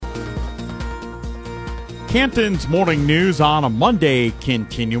Canton's Morning News on a Monday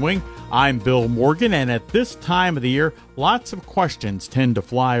continuing. I'm Bill Morgan, and at this time of the year, lots of questions tend to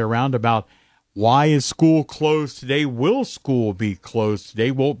fly around about why is school closed today? Will school be closed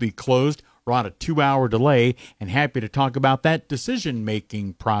today? Won't be closed? We're on a 2-hour delay, and happy to talk about that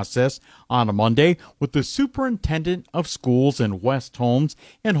decision-making process on a Monday with the Superintendent of Schools in West Holmes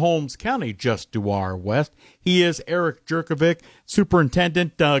and Holmes County, just to our west. He is Eric Jurkovic.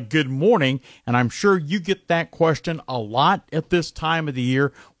 Superintendent, good morning, and I'm sure you get that question a lot at this time of the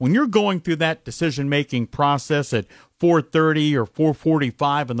year. When you're going through that decision-making process at 4:30 or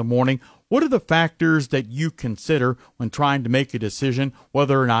 4:45 in the morning, what are the factors that you consider when trying to make a decision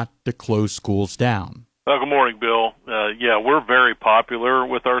whether or not to close schools down? Good morning, Bill. We're very popular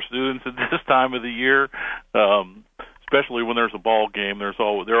with our students at this time of the year, especially when there's a ball game.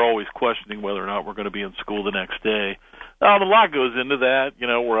 They're always questioning whether or not we're going to be in school the next day. A lot goes into that.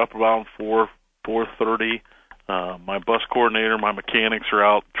 We're up around 4:30. My bus coordinator, my mechanics are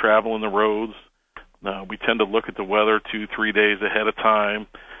out traveling the roads. We tend to look at the weather 2-3 days ahead of time.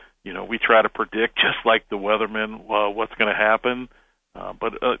 We try to predict, just like the weathermen, what's going to happen.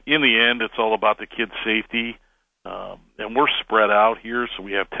 But in the end, it's all about the kids' safety. And we're spread out here, so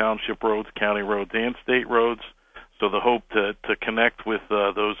we have township roads, county roads, and state roads. So the hope to connect with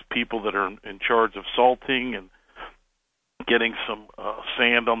those people that are in charge of salting and getting some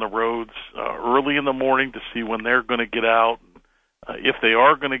sand on the roads early in the morning to see when they're going to get out. If they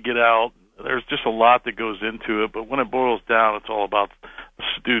are going to get out, there's just a lot that goes into it. But when it boils down, it's all about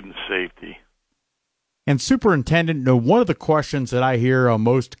student safety. And Superintendent, one of the questions that I hear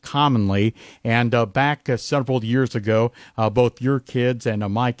most commonly, and back several years ago, both your kids and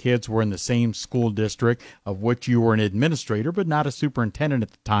my kids were in the same school district, of which you were an administrator, but not a superintendent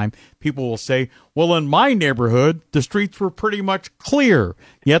at the time. People will say, well, in my neighborhood, the streets were pretty much clear,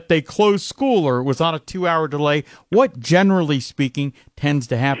 yet they closed school or it was on a 2-hour delay. What, generally speaking, tends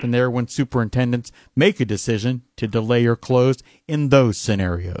to happen there when superintendents make a decision to delay or close in those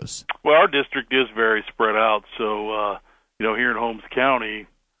scenarios? Well, our district is very spread out. So, here in Holmes County,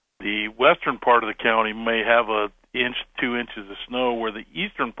 the western part of the county may have 1 inch, 2 inches of snow, where the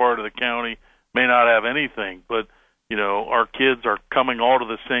eastern part of the county may not have anything. But, our kids are coming all to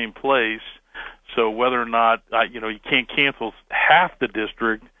the same place. So whether or not, you can't cancel half the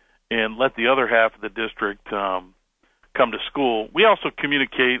district and let the other half of the district come to school. We also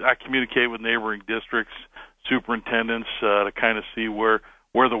I communicate with neighboring districts, superintendents, to kind of see where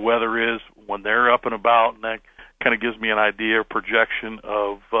the weather is when they're up and about, and that kind of gives me an idea, projection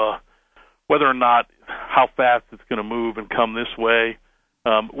of whether or not how fast it's going to move and come this way.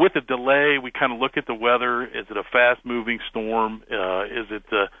 With a delay, we kind of look at the weather. Is it a fast-moving storm? Is it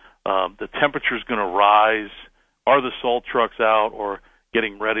the temperature's going to rise? Are the salt trucks out or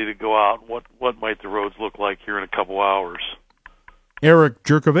getting ready to go out? What might the roads look like here in a couple hours? Eric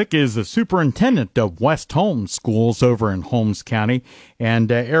Jurkovic is the superintendent of West Holmes Schools over in Holmes County.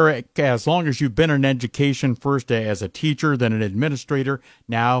 And Eric, as long as you've been in education, first as a teacher, then an administrator,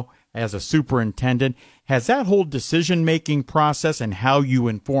 now as a superintendent, has that whole decision-making process and how you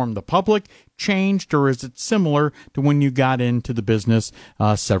inform the public changed, or is it similar to when you got into the business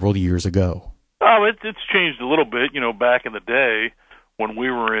several years ago? It's changed a little bit. Back in the day, when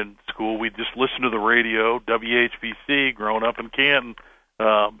we were in school, we just listened to the radio, WHBC, growing up in Canton,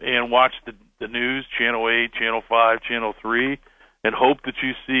 and watched the news, Channel 8, Channel 5, Channel 3, and hope that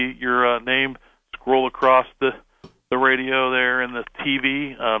you see your name scroll across the radio there and the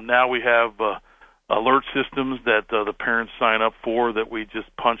TV. Now we have alert systems that the parents sign up for, that we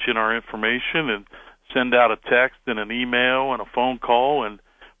just punch in our information and send out a text and an email and a phone call and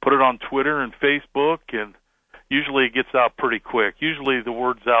put it on Twitter and Facebook, and usually it gets out pretty quick. Usually the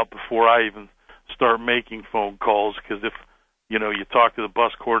word's out before I even start making phone calls, because if you talk to the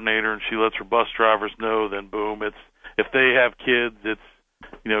bus coordinator and she lets her bus drivers know, then boom, if they have kids, it's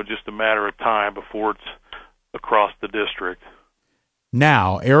just a matter of time before it's across the district.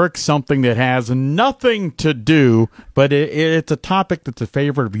 Now, Eric, something that has nothing to do, but it's a topic that's a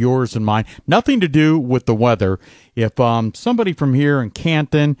favorite of yours and mine, nothing to do with the weather. If somebody from here in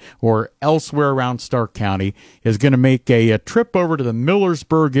Canton or elsewhere around Stark County is going to make a trip over to the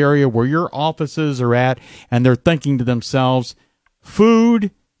Millersburg area where your offices are at, and they're thinking to themselves,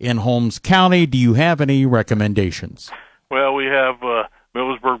 food in Holmes County, do you have any recommendations? Well, we have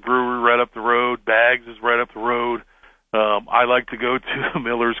Millersburg Brewery right up the road. Bags is right up the road. I like to go to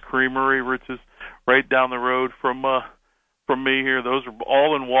Miller's Creamery, which is right down the road from me here. Those are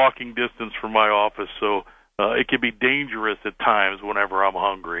all in walking distance from my office, so it can be dangerous at times whenever I'm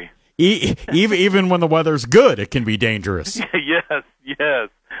hungry. Even when the weather's good, it can be dangerous. Yes.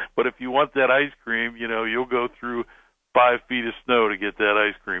 But if you want that ice cream, you'll go through 5 feet of snow to get that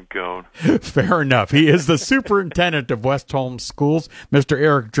ice cream cone. Fair enough. He is the superintendent of West Holmes Schools, Mr.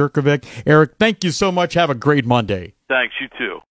 Eric Jerkovic. Eric, thank you so much. Have a great Monday. Thanks, you too.